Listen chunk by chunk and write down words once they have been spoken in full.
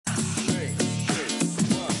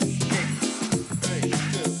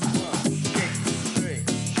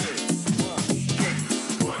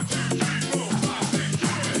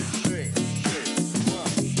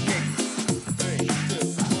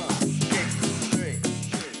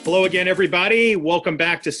Hello again, everybody. Welcome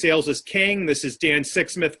back to Sales is King. This is Dan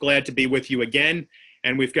Sixsmith. Glad to be with you again.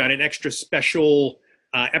 And we've got an extra special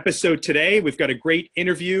episode today. We've got a great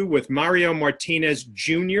interview with Mario Martinez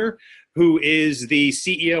Jr., who is the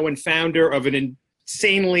CEO and founder of an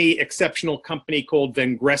insanely exceptional company called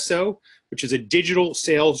Vengreso, which is a digital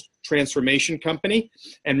sales transformation company.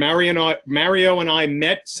 And Mario and I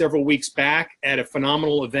met several weeks back at a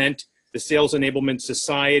phenomenal event, the Sales Enablement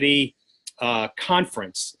Society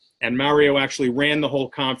conference. And Mario actually ran the whole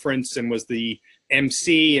conference and was the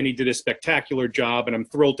MC, and he did a spectacular job. And I'm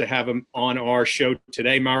thrilled to have him on our show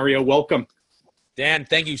today. Mario, welcome. Dan,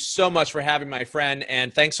 thank you so much for having my friend,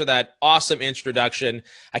 and thanks for that awesome introduction.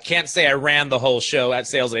 I can't say I ran the whole show at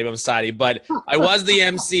Sales Enablement Society, but I was the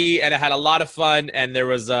MC, and I had a lot of fun, and there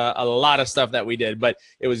was a lot of stuff that we did. But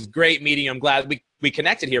it was great meeting you. I'm glad we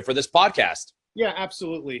connected here for this podcast. Yeah,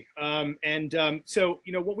 absolutely. So,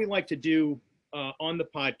 what we like to do on the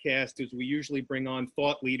podcast is we usually bring on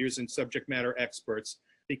thought leaders and subject matter experts,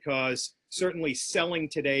 because certainly selling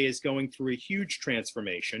today is going through a huge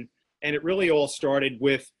transformation. And it really all started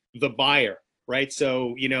with the buyer, right?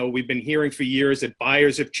 So, we've been hearing for years that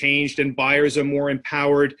buyers have changed and buyers are more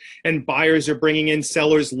empowered and buyers are bringing in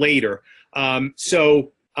sellers later.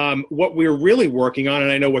 What we're really working on,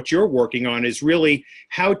 and I know what you're working on, is really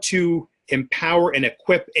how to empower and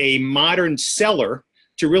equip a modern seller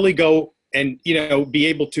to really go and, be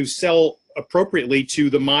able to sell appropriately to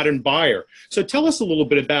the modern buyer. So tell us a little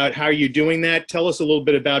bit about how you're doing that. Tell us a little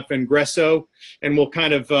bit about Vengreso, and we'll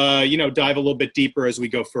kind of, dive a little bit deeper as we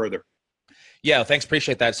go further. Yeah, thanks.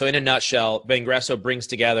 Appreciate that. So in a nutshell, Vengreso brings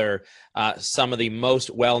together some of the most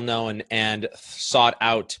well-known and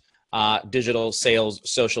sought-out digital sales,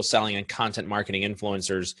 social selling, and content marketing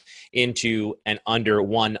influencers into and under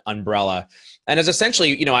one umbrella. And as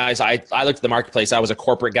essentially, as I looked at the marketplace, I was a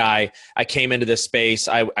corporate guy. I came into this space.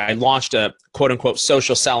 I launched a quote unquote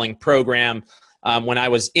social selling program when I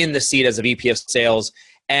was in the seat as a VP of sales.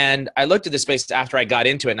 And I looked at this space after I got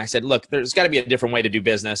into it, and I said, look, there's got to be a different way to do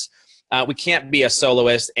business. We can't be a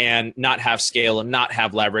soloist and not have scale and not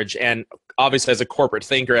have leverage. And obviously, as a corporate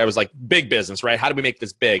thinker, I was like, big business, right? How do we make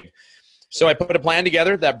this big? So I put a plan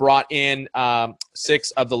together that brought in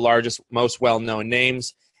 6 of the largest, most well-known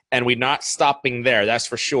names, and we're not stopping there, that's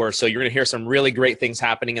for sure. So you're going to hear some really great things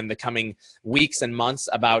happening in the coming weeks and months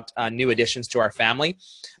about new additions to our family.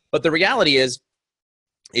 But the reality is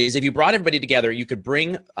if you brought everybody together, you could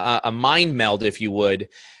bring a mind meld, if you would,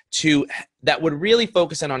 that would really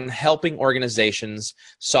focus in on helping organizations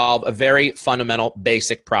solve a very fundamental,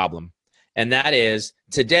 basic problem. And that is,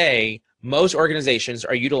 today, most organizations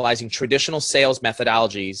are utilizing traditional sales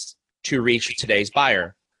methodologies to reach today's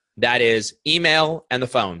buyer. That is email and the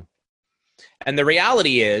phone. And the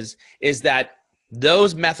reality is that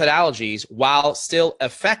those methodologies, while still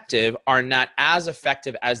effective, are not as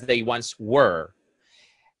effective as they once were.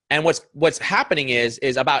 And what's happening is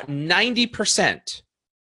about 90%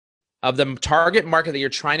 of the target market that you're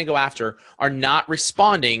trying to go after are not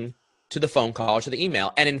responding to the phone call or to the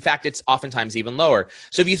email. And in fact, it's oftentimes even lower.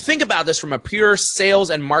 So if you think about this from a pure sales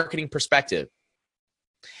and marketing perspective,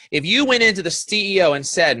 if you went into the CEO and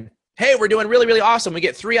said, hey, we're doing really, really awesome. We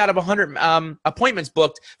get 3 out of 100 appointments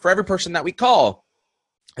booked for every person that we call.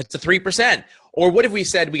 It's a 3%. Or what if we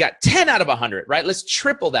said we got 10 out of 100, right? Let's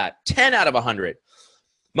triple that, 10 out of 100.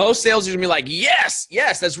 Most sales are going to be like, yes,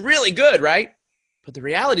 that's really good, right? But the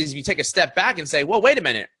reality is if you take a step back and say, well, wait a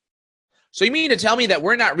minute. So you mean to tell me that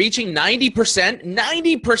we're not reaching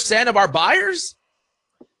 90% of our buyers?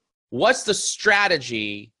 What's the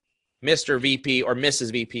strategy, Mr. VP or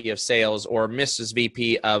Mrs. VP of sales or Mrs.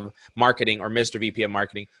 VP of marketing or Mr. VP of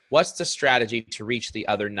marketing? What's the strategy to reach the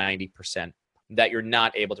other 90% that you're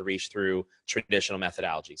not able to reach through traditional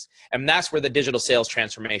methodologies? And that's where the digital sales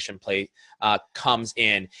transformation play comes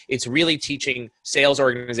in. It's really teaching sales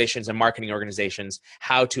organizations and marketing organizations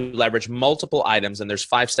how to leverage multiple items. And there's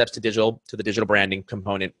 5 steps to the digital branding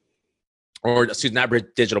component, or excuse me, not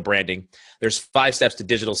digital branding. There's 5 steps to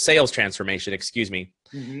digital sales transformation,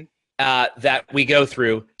 that we go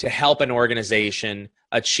through to help an organization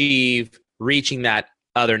achieve reaching that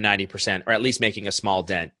other 90%, or at least making a small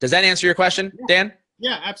dent. Does that answer your question, Dan?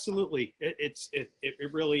 Yeah, absolutely. It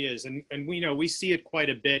really is. And we see it quite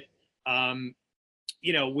a bit.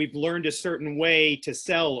 We've learned a certain way to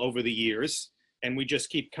sell over the years, and we just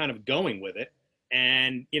keep kind of going with it.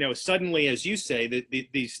 And, suddenly, as you say,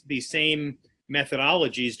 these same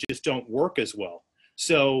methodologies just don't work as well.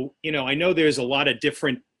 So, I know there's a lot of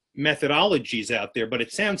different methodologies out there, but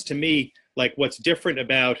it sounds to me like what's different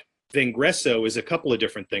about Vengreso is a couple of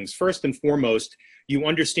different things. First and foremost, you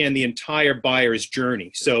understand the entire buyer's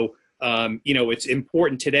journey. So it's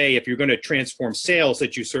important today, if you're going to transform sales,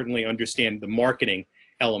 that you certainly understand the marketing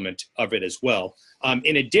element of it as well.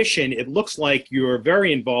 In addition, it looks like you're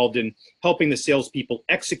very involved in helping the salespeople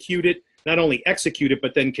execute it, not only execute it,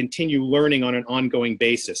 but then continue learning on an ongoing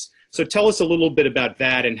basis. So tell us a little bit about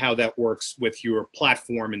that and how that works with your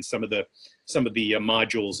platform and some of the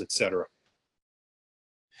modules, et cetera.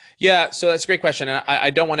 Yeah, so that's a great question. And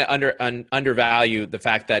I don't want to undervalue the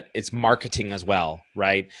fact that it's marketing as well,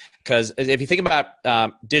 right? Because if you think about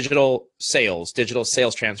digital sales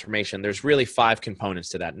transformation, there's really 5 components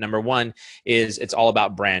to that. Number 1 is it's all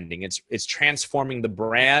about branding. It's transforming the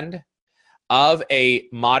brand of a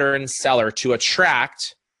modern seller to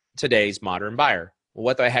attract today's modern buyer.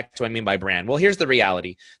 What the heck do I mean by brand? Well, here's the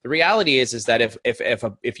reality. The reality is that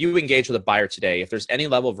if you engage with a buyer today, if there's any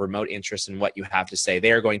level of remote interest in what you have to say,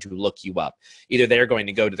 they are going to look you up. Either they're going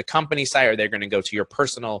to go to the company site or they're going to go to your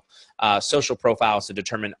personal social profiles to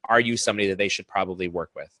determine, are you somebody that they should probably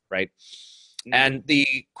work with, right? Mm-hmm. And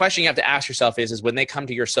the question you have to ask yourself is when they come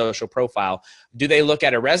to your social profile, do they look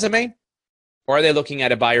at a resume or are they looking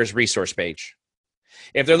at a buyer's resource page?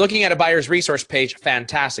 If they're looking at a buyer's resource page,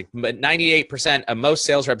 fantastic. But 98% of most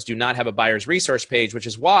sales reps do not have a buyer's resource page, which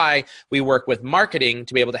is why we work with marketing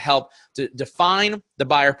to be able to help to define the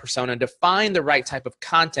buyer persona, define the right type of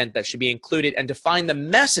content that should be included, and define the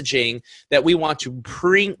messaging that we want to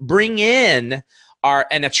bring in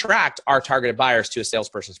and attract our targeted buyers to a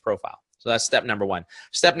salesperson's profile. So that's step number 1.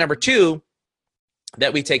 Step number 2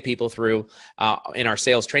 that we take people through in our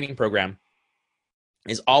sales training program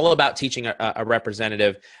is all about teaching a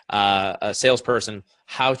representative, a salesperson,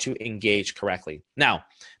 how to engage correctly. Now,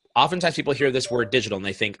 oftentimes people hear this word digital and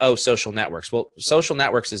they think, oh, social networks. Well, social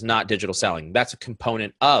networks is not digital selling. That's a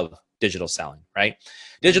component of digital selling, right?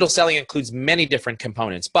 Digital selling includes many different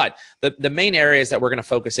components, but the main areas that we're going to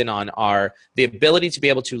focus in on are the ability to be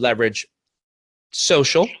able to leverage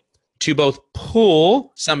social to both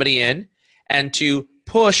pull somebody in and to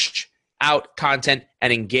push out content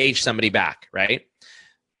and engage somebody back, right?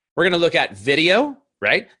 We're going to look at video,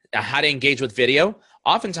 right? How to engage with video.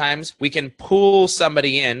 Oftentimes, we can pull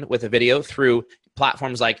somebody in with a video through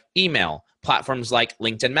platforms like email, platforms like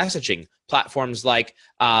LinkedIn messaging, platforms like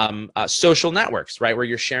social networks, right? Where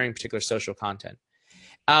you're sharing particular social content.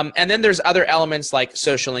 And then there's other elements like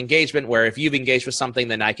social engagement, where if you've engaged with something,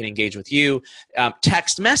 then I can engage with you.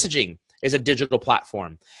 Text messaging is a digital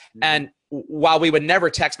platform. And while we would never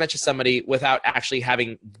text message somebody without actually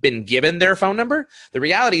having been given their phone number, the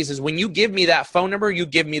reality is when you give me that phone number, you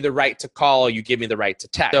give me the right to call, you give me the right to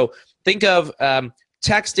text. So think of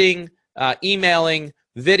texting, emailing,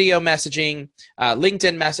 video messaging,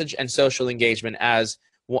 LinkedIn message, and social engagement as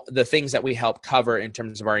the things that we help cover in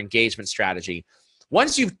terms of our engagement strategy.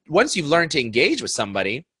 Once you've learned to engage with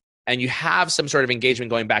somebody, and you have some sort of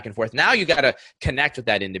engagement going back and forth, now you got to connect with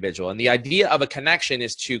that individual. And the idea of a connection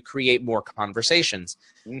is to create more conversations.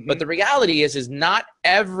 Mm-hmm. But the reality is not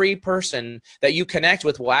every person that you connect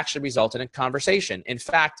with will actually result in a conversation. In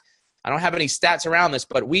fact, I don't have any stats around this,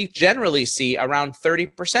 but we generally see around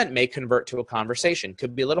 30% may convert to a conversation.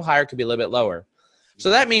 Could be a little higher, could be a little bit lower.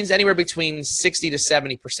 So that means anywhere between 60 to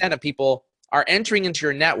 70% of people are entering into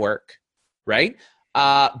your network, right?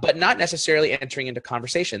 But not necessarily entering into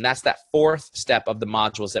conversation. That's that 4th step of the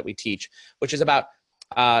modules that we teach, which is about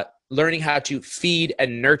learning how to feed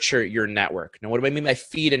and nurture your network. Now, what do I mean by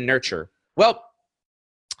feed and nurture? Well,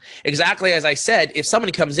 exactly as I said, if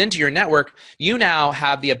somebody comes into your network, you now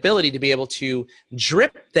have the ability to be able to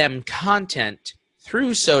drip them content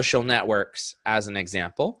through social networks, as an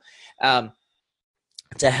example,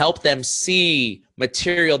 to help them see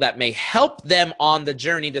material that may help them on the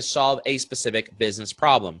journey to solve a specific business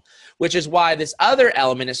problem, which is why this other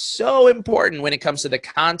element is so important when it comes to the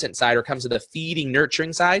content side or comes to the feeding,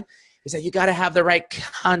 nurturing side, is that you got to have the right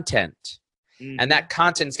content. Mm-hmm. And that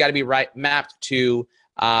content's got to be mapped to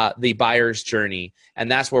the buyer's journey.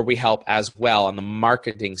 And that's where we help as well on the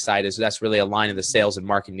marketing side. That's really aligning the sales and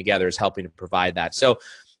marketing together, is helping to provide that. So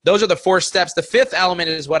those are the 4 steps. The 5th element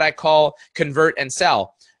is what I call convert and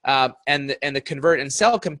sell. And the convert and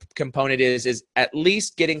sell component is at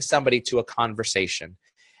least getting somebody to a conversation,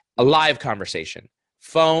 a live conversation,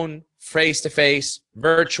 phone, face-to-face,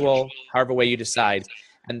 virtual, however way you decide.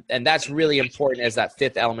 And that's really important as that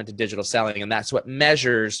 5th element of digital selling. And that's what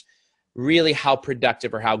measures really how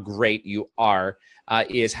productive or how great you are,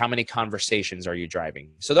 is how many conversations are you driving.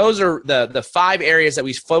 So those are the 5 areas that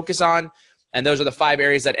we focus on. And those are the 5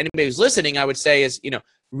 areas that anybody who's listening, I would say, is,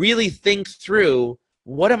 really think through,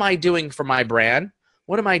 what am I doing for my brand?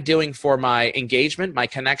 What am I doing for my engagement, my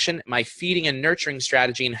connection, my feeding and nurturing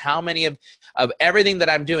strategy, and how many of everything that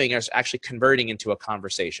I'm doing is actually converting into a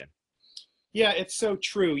conversation? Yeah, it's so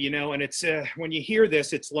true, and it's when you hear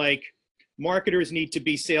this, it's like marketers need to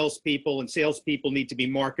be salespeople and salespeople need to be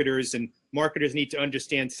marketers and marketers need to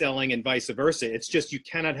understand selling and vice versa. It's just you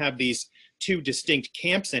cannot have these two distinct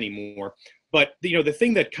camps anymore. But, the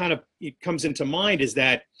thing that kind of comes into mind is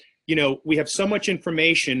that, we have so much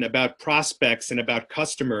information about prospects and about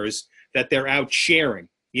customers that they're out sharing,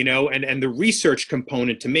 and the research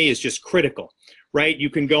component to me is just critical, right? You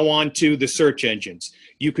can go on to the search engines,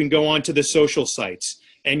 you can go on to the social sites,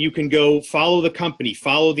 and you can go follow the company,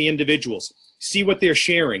 follow the individuals, see what they're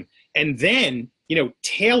sharing, and then,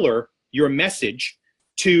 tailor your message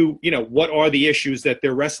to, what are the issues that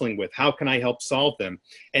they're wrestling with? How can I help solve them?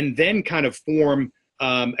 And then kind of form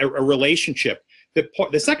a relationship.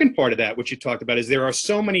 The second part of that, which you talked about, is there are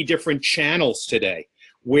so many different channels today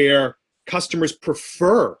where customers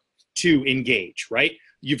prefer to engage, right?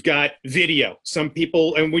 You've got video. Some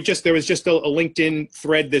people, and there was just a LinkedIn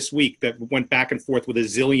thread this week that went back and forth with a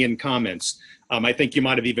zillion comments. I think you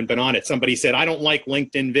might have even been on it. Somebody said, I don't like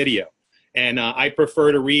LinkedIn video and I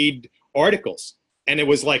prefer to read articles. And it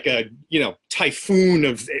was like a, typhoon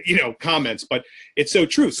of, comments, but it's so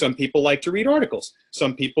true. Some people like to read articles.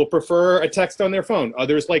 Some people prefer a text on their phone.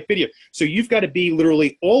 Others like video. So you've got to be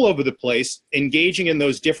literally all over the place, engaging in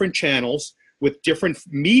those different channels with different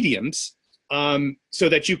mediums, so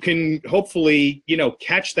that you can hopefully,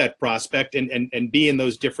 catch that prospect and be in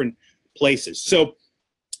those different places. So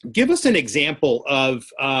give us an example of,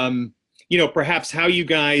 perhaps how you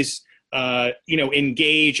guys,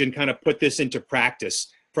 engage and kind of put this into practice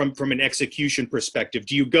from an execution perspective.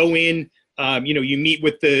 Do you go in, you meet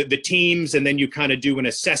with the teams and then you kind of do an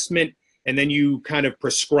assessment and then you kind of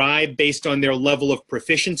prescribe based on their level of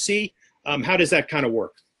proficiency? How does that kind of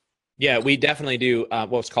work? Yeah, we definitely do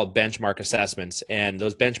what's called benchmark assessments. And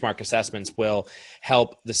those benchmark assessments will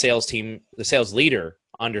help the sales team, the sales leader,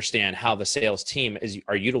 understand how the sales team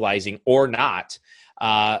are utilizing or not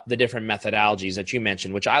the different methodologies that you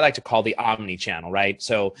mentioned, which I like to call the omni-channel, right?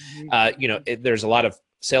 So, there's a lot of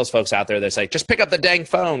sales folks out there that say, just pick up the dang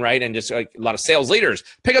phone, right? And just like a lot of sales leaders,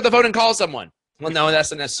 pick up the phone and call someone. Well, no,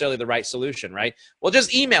 that's not necessarily the right solution, right? Well,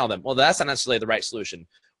 just email them. Well, that's not necessarily the right solution.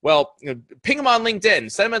 Well, ping them on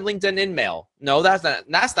LinkedIn, send them a LinkedIn in-mail. No, that's not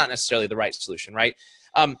necessarily the right solution, right?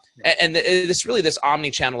 And it's really this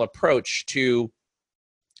omni-channel approach to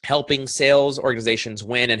helping sales organizations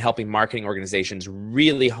win and helping marketing organizations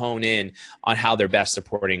really hone in on how they're best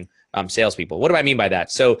supporting salespeople. What do I mean by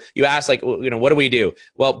that? So you asked, what do we do?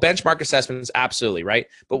 Well, benchmark assessments, absolutely, right?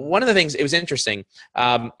 But one of the things, it was interesting.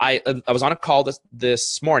 I was on a call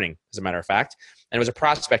this morning, as a matter of fact, and it was a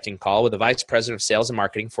prospecting call with the vice president of sales and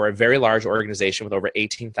marketing for a very large organization with over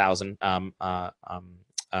 18,000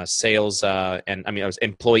 sales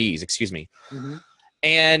employees. Excuse me. Mm-hmm.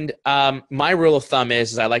 And my rule of thumb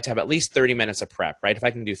is I like to have at least 30 minutes of prep, right? If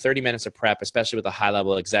I can do 30 minutes of prep, especially with a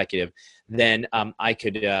high-level executive, then I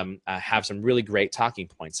could have some really great talking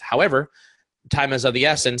points. However, time is of the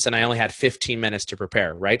essence, and I only had 15 minutes to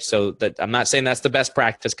prepare, right? So I'm not saying that's the best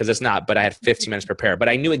practice because it's not, but I had 15 minutes to prepare. But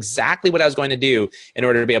I knew exactly what I was going to do in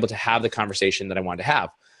order to be able to have the conversation that I wanted to have.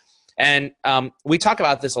 And we talk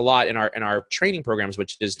about this a lot in our training programs,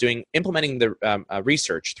 which is implementing the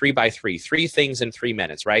research 3x3, 3 things in 3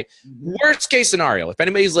 minutes, right? Mm-hmm. Worst case scenario, if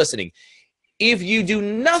anybody's listening, if you do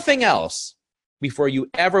nothing else before you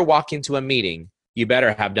ever walk into a meeting, you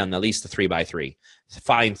better have done at least the 3x3.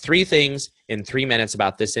 Find 3 things in 3 minutes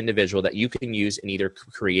about this individual that you can use in either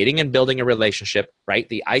creating and building a relationship, right?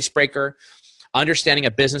 The icebreaker, understanding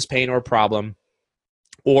a business pain or problem,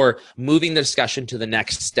 or moving the discussion to the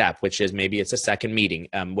next step, which is maybe it's a second meeting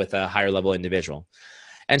with a higher level individual.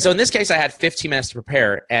 And so in this case, I had 15 minutes to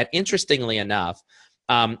prepare. And interestingly enough,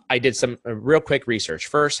 I did some real quick research.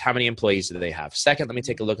 First, how many employees do they have? Second, let me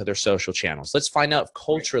take a look at their social channels. Let's find out if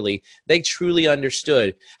culturally they truly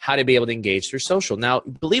understood how to be able to engage through social. Now,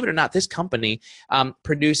 believe it or not, this company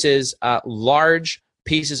produces large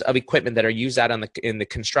pieces of equipment that are used out in the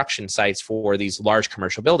construction sites for these large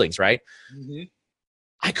commercial buildings, right? Mm-hmm.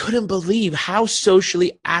 I couldn't believe how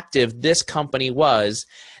socially active this company was.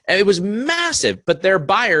 And it was massive, but their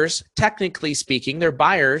buyers, technically speaking, their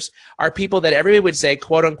buyers are people that everybody would say,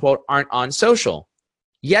 quote unquote, aren't on social.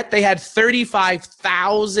 Yet they had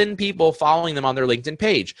 35,000 people following them on their LinkedIn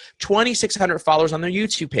page, 2,600 followers on their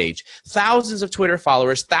YouTube page, thousands of Twitter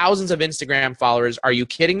followers, thousands of Instagram followers. Are you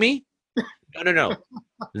kidding me? No.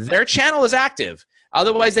 Their channel is active.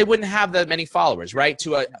 Otherwise, they wouldn't have that many followers, right?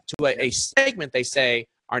 To a segment they say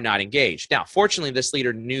are not engaged. Now, fortunately, this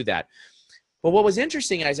leader knew that. But what was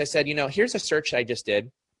interesting, as I said, here's a search I just did,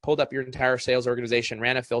 pulled up your entire sales organization,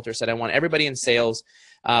 ran a filter, said I want everybody in sales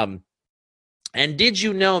And did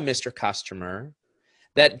you know, Mr. Customer,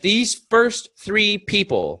 that these first 3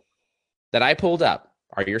 people that I pulled up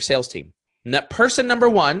are your sales team? And that person number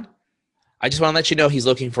 1, I just want to let you know he's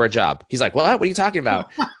looking for a job. He's like, what are you talking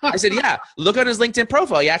about? I said, yeah, look on his LinkedIn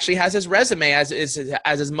profile. He actually has his resume as his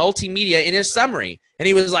multimedia in his summary. And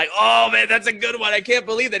he was like, oh man, that's a good one. I can't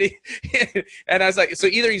believe that he, and I was like, so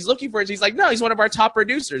either he's looking for it. He's like, no, he's one of our top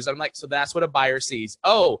producers. I'm like, so that's what a buyer sees.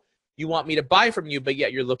 Oh, you want me to buy from you, but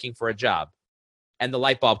yet you're looking for a job. And the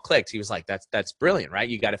light bulb clicked. He was like, that's brilliant, right?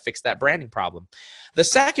 You got to fix that branding problem. The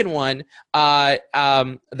second one that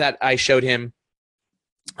I showed him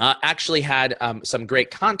actually had some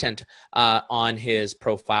great content on his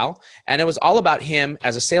profile. And it was all about him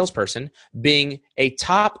as a salesperson being a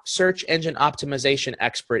top search engine optimization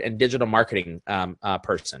expert and digital marketing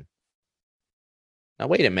person. Now,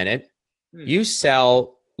 wait a minute. You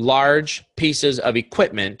sell large pieces of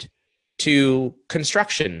equipment to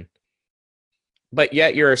construction, but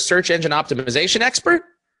yet you're a search engine optimization expert?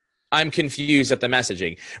 I'm confused at the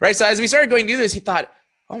messaging, right? So as we started going through this, he thought,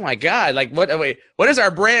 oh my God, like what does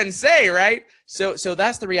our brand say, right? So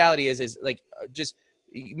that's the reality is like just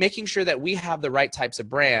making sure that we have the right types of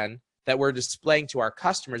brand that we're displaying to our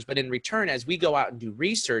customers. But in return, as we go out and do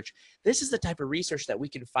research, this is the type of research that we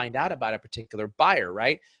can find out about a particular buyer,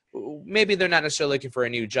 right? Maybe they're not necessarily looking for a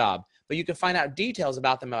new job, but you can find out details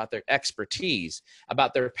about them, about their expertise,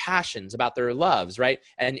 about their passions, about their loves, right?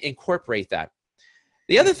 And incorporate that.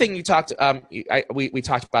 The other thing we talked about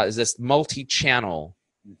is this multi-channel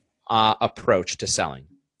approach to selling.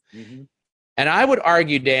 Mm-hmm. And I would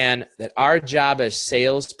argue, Dan, that our job as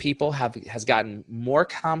salespeople has gotten more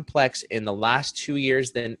complex in the last 2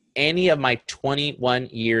 years than any of my 21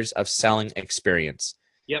 years of selling experience.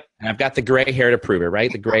 Yep. And I've got the gray hair to prove it,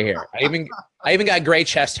 right? The gray hair. I even got gray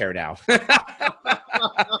chest hair now.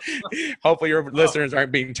 Hopefully your listeners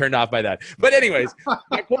aren't being turned off by that. But anyways,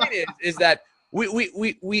 my point is that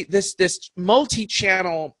this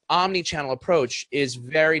multi-channel, omni-channel approach is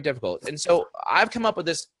very difficult. And so I've come up with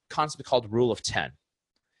this concept called Rule of 10.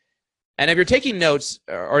 And if you're taking notes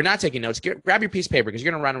or not taking notes, grab your piece of paper because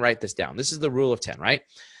you're going to run and write this down. This is the Rule of 10, right?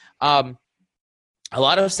 A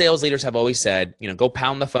lot of sales leaders have always said, go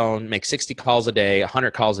pound the phone, make 60 calls a day,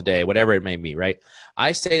 100 calls a day, whatever it may be, right?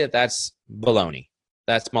 I say that that's baloney.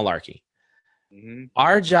 That's malarkey. Mm-hmm.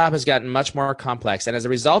 Our job has gotten much more complex. And as a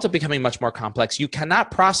result of becoming much more complex, you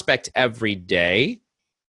cannot prospect every day.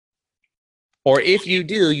 Or if you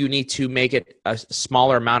do, you need to make it a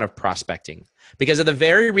smaller amount of prospecting. Because of the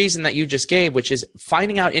very reason that you just gave, which is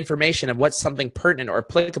finding out information of what's something pertinent or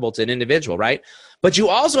applicable to an individual, right? But you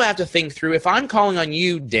also have to think through, if I'm calling on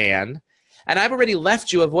you, Dan, and I've already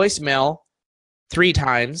left you a voicemail 3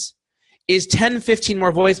 times, is 10, 15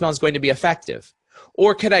 more voicemails going to be effective?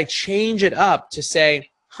 Or could I change it up to say,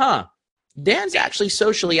 Dan's actually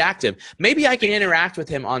socially active. Maybe I can interact with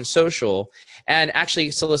him on social and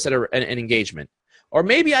actually solicit an engagement. Or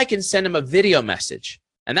maybe I can send him a video message.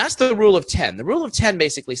 And that's the Rule of 10. The Rule of 10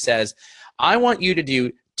 basically says, I want you to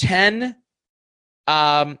do 10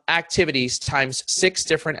 activities times 6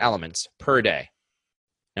 different elements per day.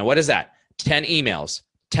 Now, what is that? 10 emails,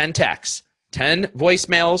 10 texts, 10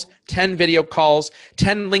 voicemails, 10 video calls,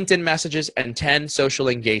 10 LinkedIn messages, and 10 social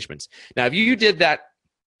engagements. Now, if you did that,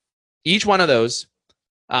 each one of those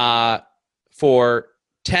for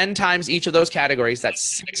 10 times each of those categories, that's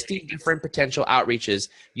 60 different potential outreaches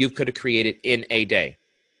you could have created in a day.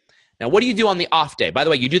 Now, what do you do on the off day? By the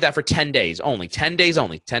way, you do that for 10 days only, 10 days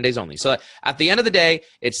only, 10 days only. So at the end of the day,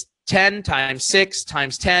 it's 10 times 6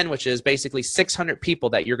 times 10, which is basically 600 people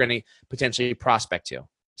that you're going to potentially prospect to.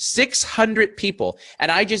 600 people.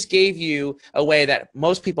 And I just gave you a way that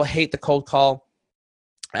most people hate the cold call,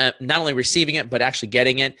 not only receiving it, but actually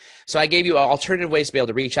getting it. So I gave you alternative ways to be able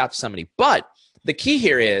to reach out to somebody. But the key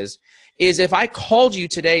here is if I called you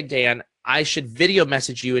today, Dan, I should video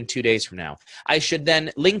message you in 2 days from now. I should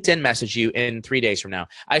then LinkedIn message you in 3 days from now.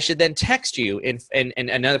 I should then text you in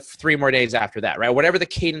another 3 more days after that, right? Whatever the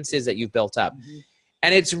cadence is that you've built up. Mm-hmm.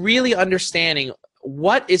 And it's really understanding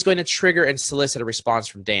what is going to trigger and solicit a response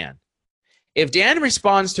from Dan. If Dan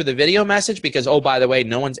responds to the video message because, oh, by the way,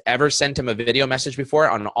 no one's ever sent him a video message before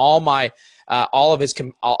on all of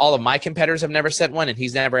my competitors have never sent one and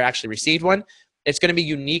he's never actually received one, it's going to be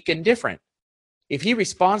unique and different. If he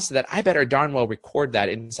responds to that, I better darn well record that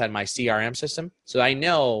inside my CRM system so I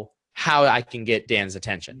know how I can get Dan's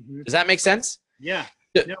attention. Mm-hmm. Does that make sense? Yeah.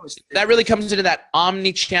 No, that really comes into that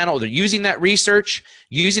omni-channel. They're using that research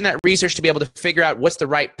to be able to figure out what's the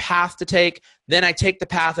right path to take. Then I take the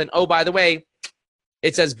path and, oh, by the way,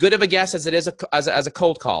 it's as good of a guess as it is as a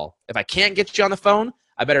cold call. If I can't get you on the phone,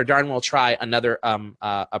 I better darn well try another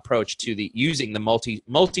approach to using the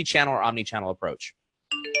multi-channel or omni-channel approach.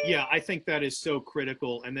 Yeah, I think that is so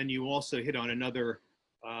critical. And then you also hit on another,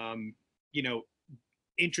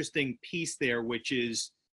 interesting piece there, which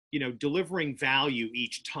is, delivering value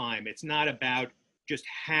each time. It's not about just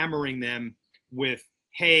hammering them with,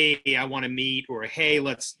 hey, I want to meet, or hey,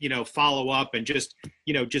 let's, follow up, and just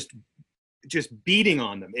beating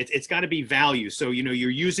on them. It's got to be value. So,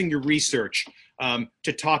 you're using your research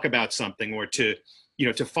to talk about something, or to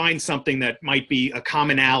find something that might be a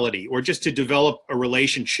commonality, or just to develop a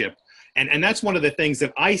relationship. And that's one of the things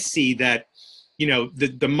that I see that,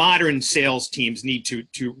 the modern sales teams need to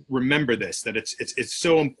remember this, that it's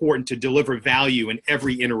so important to deliver value in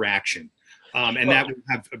every interaction. And that will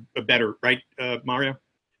have a better, right, Mario?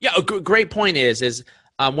 Yeah, a great point is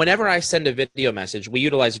whenever I send a video message, we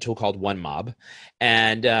utilize a tool called OneMob,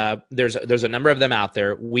 and there's a number of them out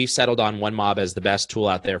there. We've settled on OneMob as the best tool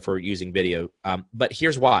out there for using video. But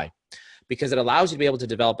here's why: because it allows you to be able to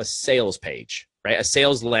develop a sales page, right? A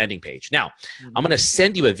sales landing page. Now, I'm going to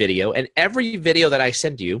send you a video, and every video that I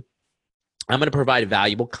send you, I'm going to provide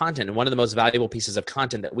valuable content. And one of the most valuable pieces of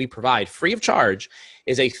content that we provide free of charge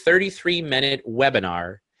is a 33-minute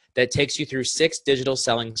webinar that takes you through 6 digital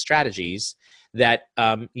selling strategies that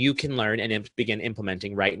you can learn and begin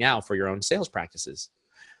implementing right now for your own sales practices.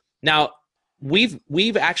 Now,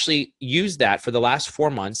 we've actually used that for the last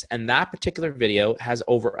 4 months, and that particular video has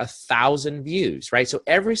over 1,000 views, right? So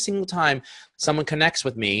every single time someone connects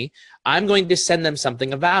with me, I'm going to send them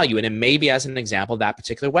something of value. And it may be, as an example, that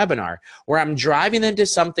particular webinar, where I'm driving them to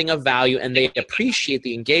something of value, and they appreciate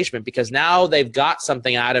the engagement because now they've got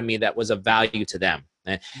something out of me that was of value to them.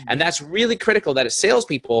 And that's really critical, that as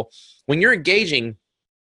salespeople, when you're engaging,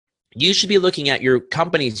 you should be looking at your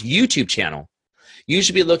company's YouTube channel. You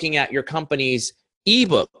should be looking at your company's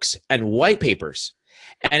ebooks and white papers.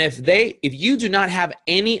 And if you do not have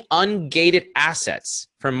any ungated assets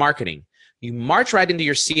for marketing, you march right into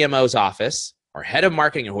your CMO's office or head of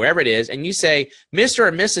marketing or whoever it is, and you say, Mr.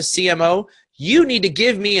 or Mrs. CMO, you need to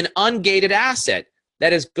give me an ungated asset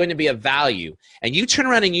that is going to be of value. And you turn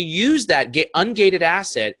around and you use that ungated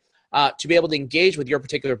asset to be able to engage with your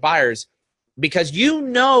particular buyers, because you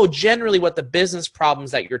know generally what the business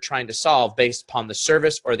problems that you're trying to solve based upon the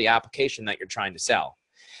service or the application that you're trying to sell.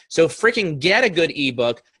 So freaking get a good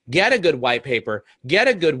ebook, get a good white paper, get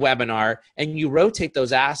a good webinar, and you rotate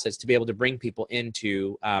those assets to be able to bring people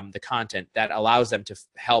into the content that allows them to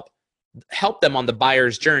help them on the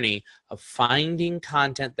buyer's journey of finding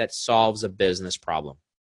content that solves a business problem.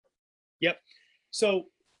 Yep. So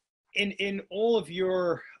in all of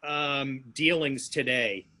your dealings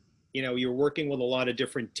today, you're working with a lot of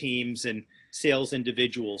different teams and sales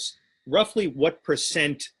individuals. Roughly what %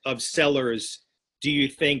 of sellers do you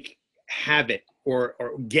think have it or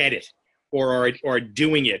get it or are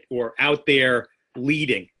doing it or out there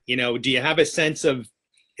leading? Do you have a sense of,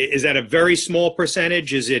 is that a very small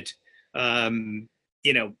percentage? Is it, 50%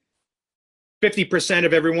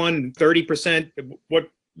 of everyone, 30%? What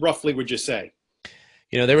roughly would you say?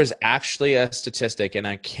 There was actually a statistic, and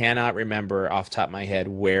I cannot remember off the top of my head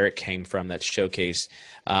where it came from, that showcased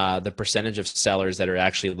the percentage of sellers that are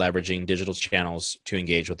actually leveraging digital channels to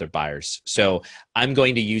engage with their buyers. So I'm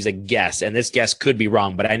going to use a guess, and this guess could be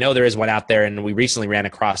wrong, but I know there is one out there, and we recently ran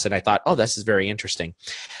across it, and I thought, oh, this is very interesting.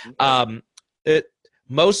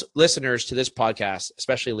 Most listeners to this podcast,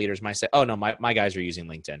 especially leaders, might say, oh, no, my guys are using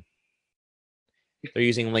LinkedIn. They're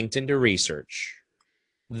using LinkedIn to research.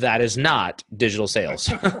 That is not digital sales,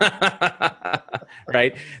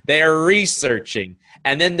 right? They are researching,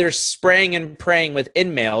 and then they're spraying and praying with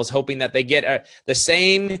InMails, hoping that they get the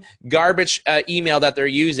same garbage email that they're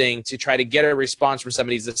using to try to get a response from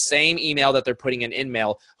somebody. It's the same email that they're putting in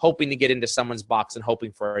InMail, hoping to get into someone's box and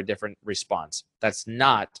hoping for a different response. That's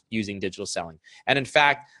not using digital selling. And in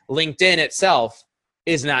fact, LinkedIn itself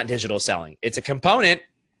is not digital selling. It's a component,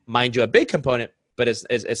 mind you, a big component, but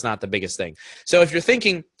it's not the biggest thing. So if you're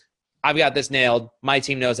thinking, I've got this nailed, my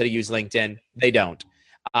team knows how to use LinkedIn, they don't.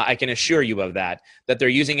 I can assure you of that they're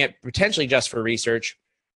using it potentially just for research.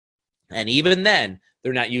 And even then,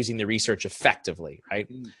 they're not using the research effectively, right?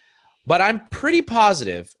 But I'm pretty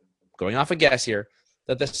positive, going off a guess here,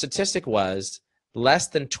 that the statistic was less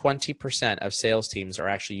than 20% of sales teams are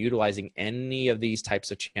actually utilizing any of these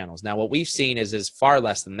types of channels. Now, what we've seen is far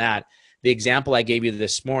less than that. The example I gave you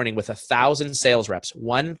this morning with 1,000 sales reps,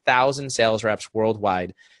 1,000 sales reps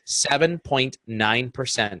worldwide,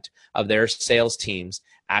 7.9% of their sales teams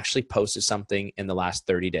actually posted something in the last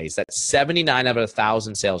 30 days. That's 79 out of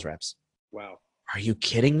 1,000 sales reps. Wow. Are you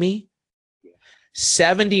kidding me? Yeah.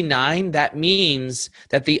 79, that means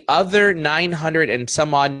that the other 900 and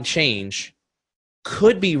some odd change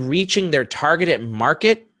could be reaching their targeted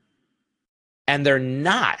market, and they're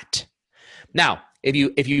not. Now,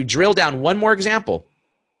 if you drill down one more example,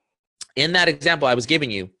 in that example I was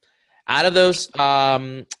giving you, out of those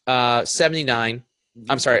 79,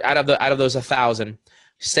 I'm sorry, out of those 1,000,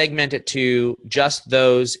 segment it to just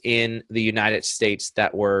those in the United States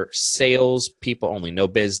that were sales people only, no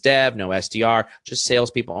biz dev, no SDR, just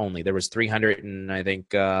sales people only. There was 300 and I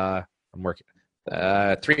think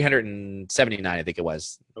 379, I think it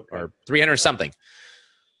was, okay, or 300 something.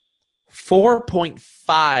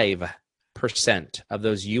 4.5% of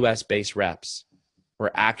those US based reps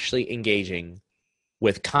were actually engaging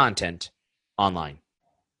with content online.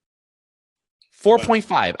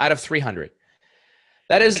 4.5 out of 300.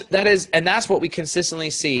 That is, and that's what we consistently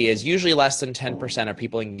see is usually less than 10% of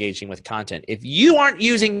people engaging with content. If you aren't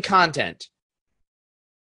using content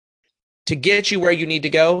to get you where you need to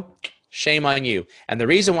go, shame on you. And the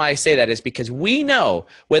reason why I say that is because we know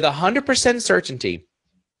with 100% certainty,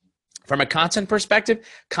 from a content perspective,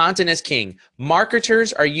 content is king.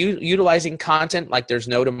 Marketers are utilizing content like there's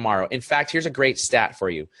no tomorrow. In fact, here's a great stat for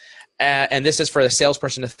you. And this is for the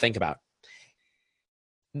salesperson to think about.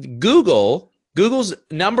 Google's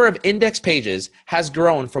number of index pages has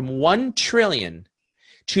grown from 1 trillion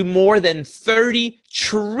to more than 30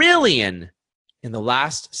 trillion in the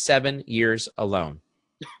last 7 years alone.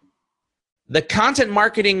 The content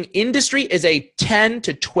marketing industry is a $10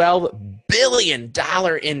 to $12 billion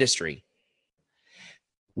industry.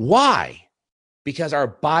 Why? Because our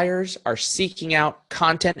buyers are seeking out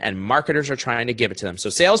content and marketers are trying to give it to them. So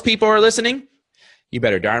salespeople are listening, you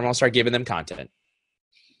better darn well start giving them content.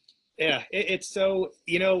 Yeah, it's so,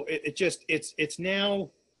 it's now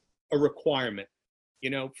a requirement,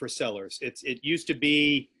 for sellers. It used to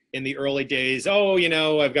be in the early days,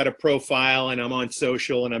 I've got a profile and I'm on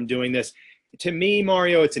social and I'm doing this. To me,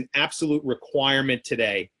 Mario, it's an absolute requirement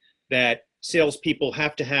today that salespeople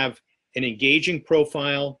have to have an engaging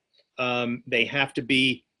profile. They have to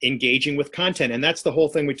be engaging with content. And that's the whole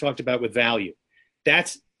thing we talked about with value.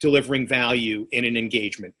 That's delivering value in an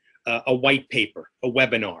engagement, a white paper, a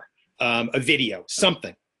webinar, a video,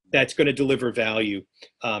 something that's going to deliver value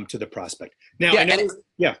to the prospect. Now, go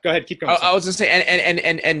ahead, keep going. I was going to say,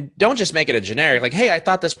 and don't just make it a generic, like, hey, I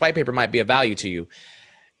thought this white paper might be of value to you.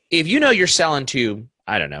 If you know you're selling to,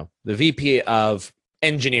 I don't know, the VP of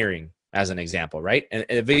engineering, as an example, right? And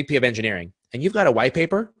a VP of engineering, and you've got a white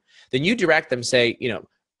paper, then you direct them, say,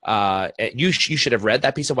 you should have read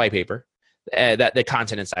that piece of white paper, that the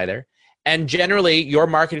content inside there. And generally, your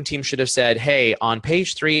marketing team should have said, hey, on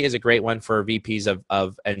page 3 is a great one for VPs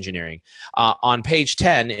of engineering. On page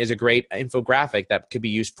 10 is a great infographic that could be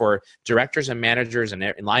used for directors and managers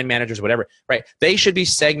and line managers, whatever, right? They should be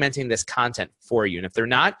segmenting this content for you. And if they're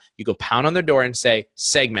not, you go pound on their door and say,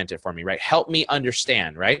 segment it for me, right? Help me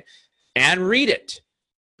understand, right? And read it.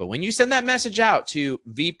 But when you send that message out to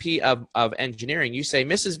VP of engineering, you say,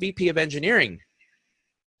 Mrs. VP of engineering,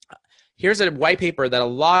 here's a white paper that a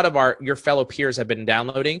lot of your fellow peers have been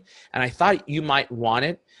downloading, and I thought you might want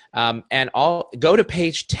it. And I'll go to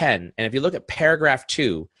page 10, and if you look at paragraph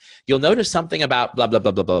 2, you'll notice something about blah, blah,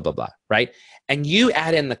 blah, blah, blah, blah, blah, right? And you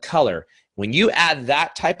add in the color. When you add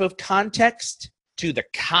that type of context to the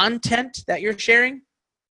content that you're sharing,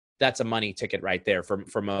 that's a money ticket right there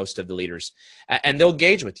for most of the leaders. And they'll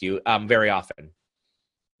engage with you very often.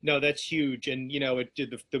 No, that's huge. And,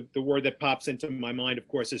 the word that pops into my mind, of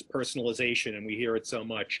course, is personalization. And we hear it so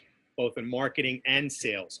much, both in marketing and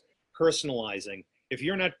sales. Personalizing. If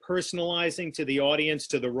you're not personalizing to the audience,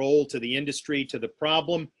 to the role, to the industry, to the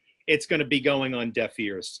problem, it's going to be going on deaf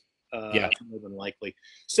ears, more than likely.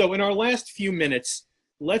 So in our last few minutes,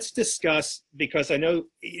 let's discuss, because I know,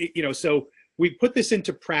 so we put this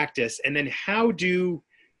into practice, and then how do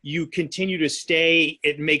you continue to stay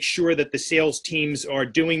and make sure that the sales teams are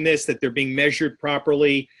doing this, that they're being measured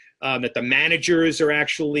properly, that the managers are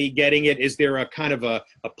actually getting it? Is there a kind of a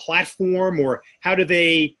platform, or how do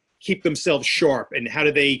they keep themselves sharp, and how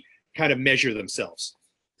do they kind of measure themselves?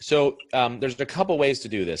 So there's a couple ways to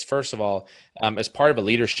do this. First of all, as part of a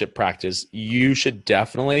leadership practice, you should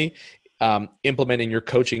definitely implement in your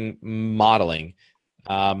coaching modeling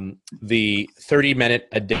the 30-minute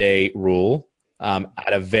a day rule.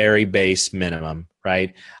 At a very base minimum,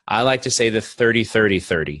 right? I like to say the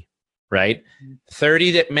 30-30-30, right?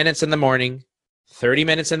 30 minutes in the morning, 30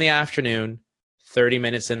 minutes in the afternoon, 30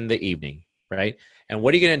 minutes in the evening, right? And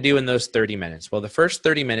what are you going to do in those 30 minutes? Well, the first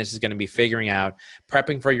 30 minutes is going to be figuring out,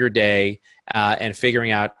 prepping for your day, and figuring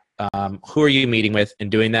out who are you meeting with,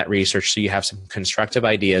 and doing that research so you have some constructive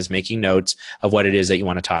ideas, making notes of what it is that you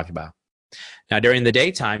want to talk about. Now, during the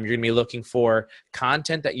daytime, you're going to be looking for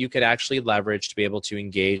content that you could actually leverage to be able to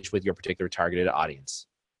engage with your particular targeted audience.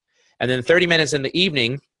 And then 30 minutes in the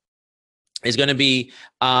evening is going to be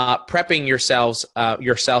prepping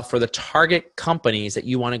yourself for the target companies that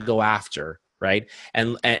you want to go after, right?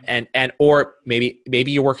 And or maybe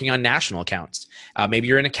you're working on national accounts. Maybe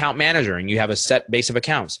you're an account manager and you have a set base of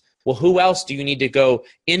accounts. Well, who else do you need to go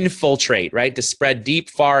infiltrate, right? To spread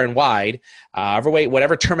deep, far, and wide,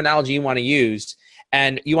 whatever terminology you want to use.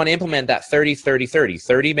 And you want to implement that 30, 30, 30,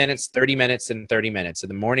 30 minutes, 30 minutes, and 30 minutes in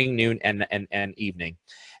the morning, noon, and evening.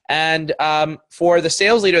 And for the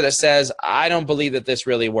sales leader that says, I don't believe that this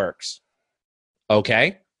really works,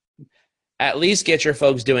 okay, at least get your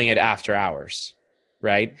folks doing it after hours,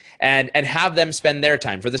 right? And have them spend their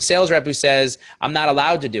time. For the sales rep who says, I'm not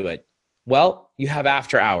allowed to do it, well, you have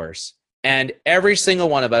after hours. And every single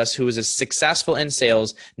one of us who is successful in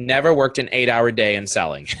sales never worked an 8-hour day in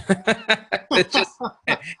selling.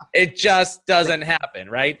 it just doesn't happen,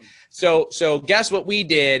 right? So guess what we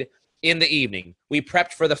did in the evening? We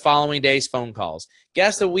prepped for the following day's phone calls.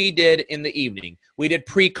 Guess what we did in the evening? We did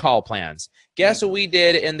pre-call plans. Guess what we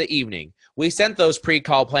did in the evening? We sent those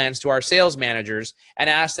pre-call plans to our sales managers and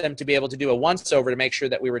asked them to be able to do a once-over to make sure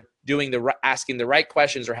that we were asking the right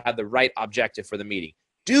questions or had the right objective for the meeting.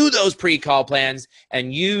 Do those pre-call plans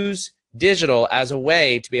and use digital as a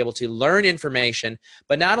way to be able to learn information.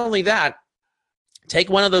 But not only that, take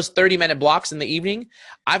one of those 30-minute blocks in the evening.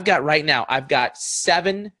 I've got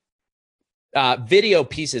 7 video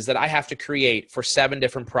pieces that I have to create for 7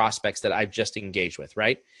 different prospects that I've just engaged with,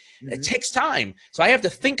 right? Mm-hmm. It takes time. So I have to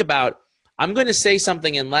think about, I'm going to say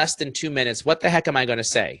something in less than 2 minutes. What the heck am I going to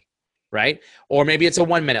say, right? Or maybe it's a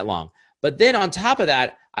 1 minute long. But then on top of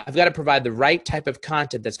that, I've got to provide the right type of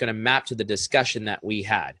content that's going to map to the discussion that we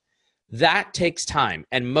had. That takes time.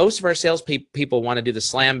 And most of our sales people want to do the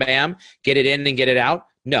slam bam, get it in and get it out.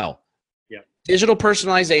 No. Yeah. Digital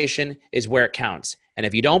personalization is where it counts. And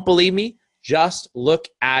if you don't believe me, just look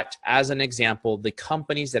at, as an example, the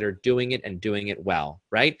companies that are doing it and doing it well,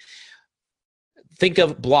 right? Think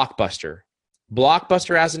of Blockbuster.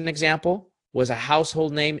 Blockbuster, as an example, was a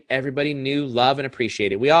household name everybody knew, loved, and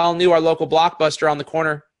appreciated. We all knew our local Blockbuster on the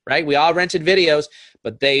corner, right? We all rented videos,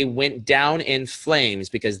 but they went down in flames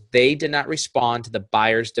because they did not respond to the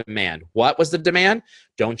buyer's demand. What was the demand?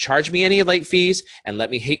 Don't charge me any late fees and let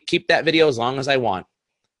me keep that video as long as I want.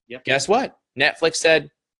 Yep. Guess what? Netflix said,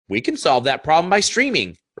 we can solve that problem by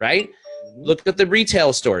streaming, right? Mm-hmm. Look at the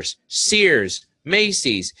retail stores, Sears,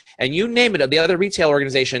 Macy's, and you name it, the other retail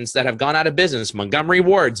organizations that have gone out of business, Montgomery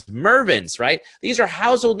Ward's, Mervyn's, right? These are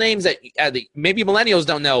household names that maybe millennials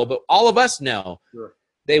don't know, but all of us know. Sure.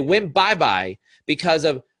 They went bye-bye because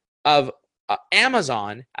of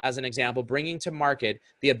Amazon, as an example, bringing to market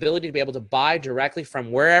the ability to be able to buy directly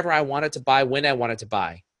from wherever I wanted to buy, when I wanted to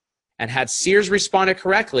buy. And had Sears responded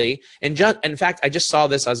correctly, and in fact, I just saw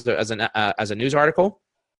this as a news article.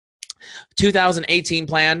 2018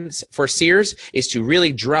 plans for Sears is to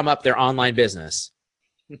really drum up their online business.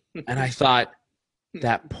 And I thought,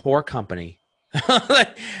 that poor company.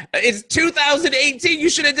 It's 2018. You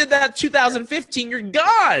should have did that 2015. You're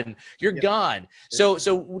gone. You're gone. So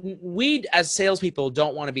we as salespeople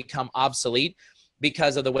don't want to become obsolete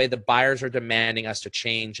because of the way the buyers are demanding us to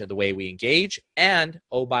change the way we engage. And,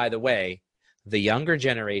 oh, by the way, the younger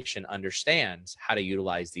generation understands how to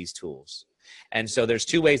utilize these tools. And so there's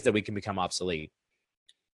 2 ways that we can become obsolete.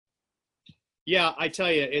 Yeah, I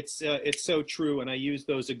tell you, it's so true. And I use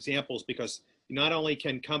those examples because not only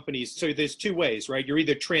can companies, so there's 2 ways, right? You're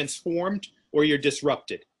either transformed or you're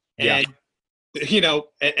disrupted. Yeah.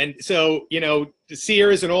 And so, the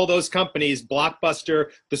Sears and all those companies,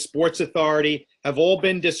 Blockbuster, the Sports Authority, have all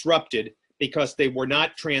been disrupted because they were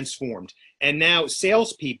not transformed. And now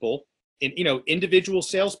salespeople, individual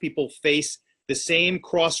salespeople face the same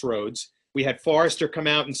crossroads. We had Forrester come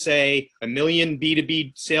out and say 1 million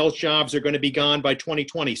B2B sales jobs are going to be gone by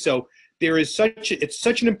 2020. So it's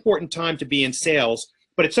such an important time to be in sales,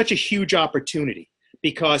 but it's such a huge opportunity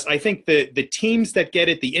because I think the teams that get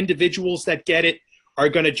it, the individuals that get it are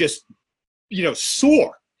going to just,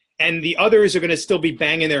 soar. And the others are going to still be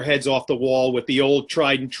banging their heads off the wall with the old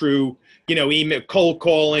tried and true, email, cold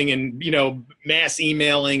calling and, mass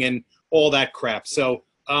emailing and all that crap. So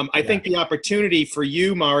I think the opportunity for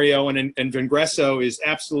you, Mario, and Vengreso is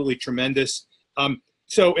absolutely tremendous.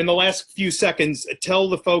 So in the last few seconds, tell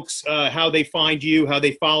the folks how they find you, how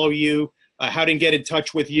they follow you, how to get in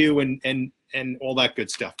touch with you, and all that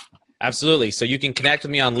good stuff. Absolutely. So you can connect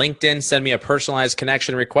with me on LinkedIn. Send me a personalized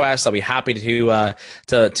connection request. I'll be happy to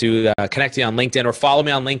connect you on LinkedIn, or follow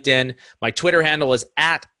me on LinkedIn. My Twitter handle is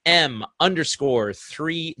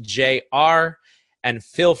 @M_3JR, and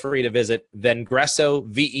feel free to visit Vengreso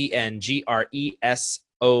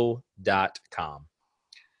VENGRESO.com.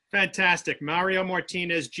 Fantastic. Mario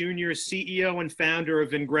Martinez Jr., CEO and founder of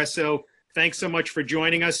Vengreso. Thanks so much for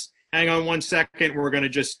joining us. Hang on one second. We're going to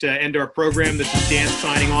just end our program. This is Dan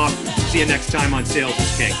signing off. See you next time on Sales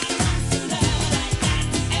is King.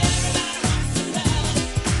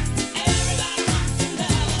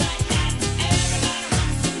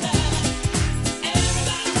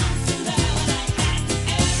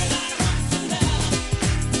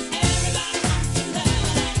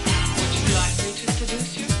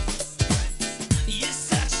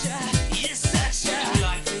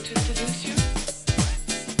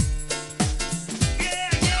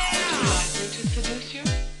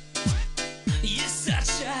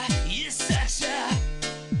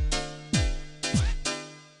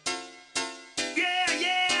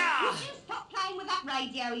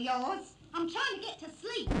 Radio yours. I'm trying to get to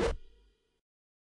sleep.